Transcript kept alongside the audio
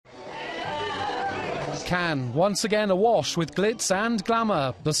Cannes, once again awash with glitz and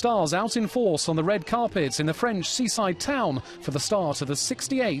glamour. The stars out in force on the red carpet in the French seaside town for the start of the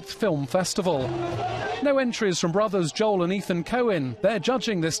 68th Film Festival. No entries from brothers Joel and Ethan Coen. They're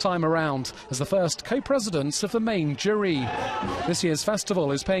judging this time around as the first co-presidents of the main jury. This year's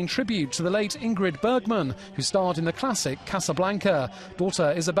festival is paying tribute to the late Ingrid Bergman, who starred in the classic Casablanca.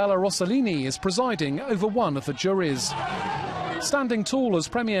 Daughter Isabella Rossellini is presiding over one of the juries. Standing Tall has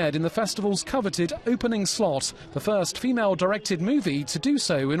premiered in the festival's coveted opening slot, the first female-directed movie to do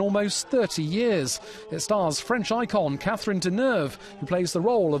so in almost 30 years. It stars French icon Catherine Deneuve, who plays the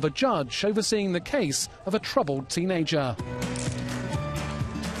role of a judge overseeing the case of a troubled teenager.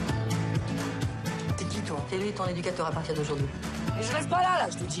 T'es qui, toi? C'est lui, ton éducateur à partir d'aujourd'hui. Je reste pas là,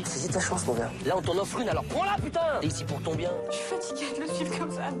 je te dis. C'est ta chance, mon gars. Là, on t'en offre une, alors prends-la, putain. T'es ici pour ton bien. Je suis fatiguée de le suivre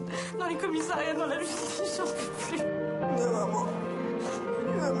comme ça, dans les commissariats, dans la justice, j'en peux plus.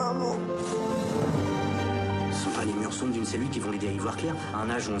 Maman. Ce sont pas les murs sombres d'une cellule qui vont l'aider à y voir clair, à un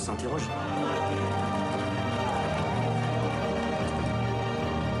âge où on s'interroge.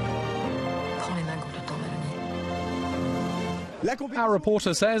 Prends les mains quand tu t'en vas, Our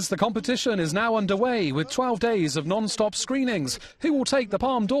reporter says the competition is now underway with 12 days of non-stop screenings. Who will take the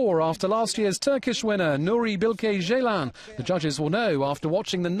Palme d'Or after last year's Turkish winner Nuri Bilge Ceylan? The judges will know after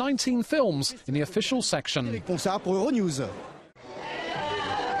watching the 19 films in the official section.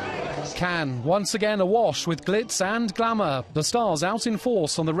 Cannes, once again awash with glitz and glamour. The stars out in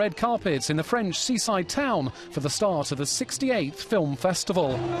force on the red carpet in the French seaside town for the start of the 68th Film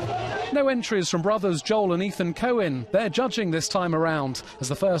Festival. No entries from brothers Joel and Ethan Coen. They're judging this time around as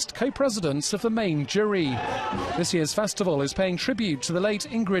the first co-presidents of the main jury. This year's festival is paying tribute to the late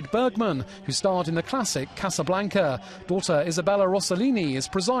Ingrid Bergman, who starred in the classic Casablanca. Daughter Isabella Rossellini is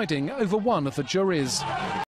presiding over one of the juries.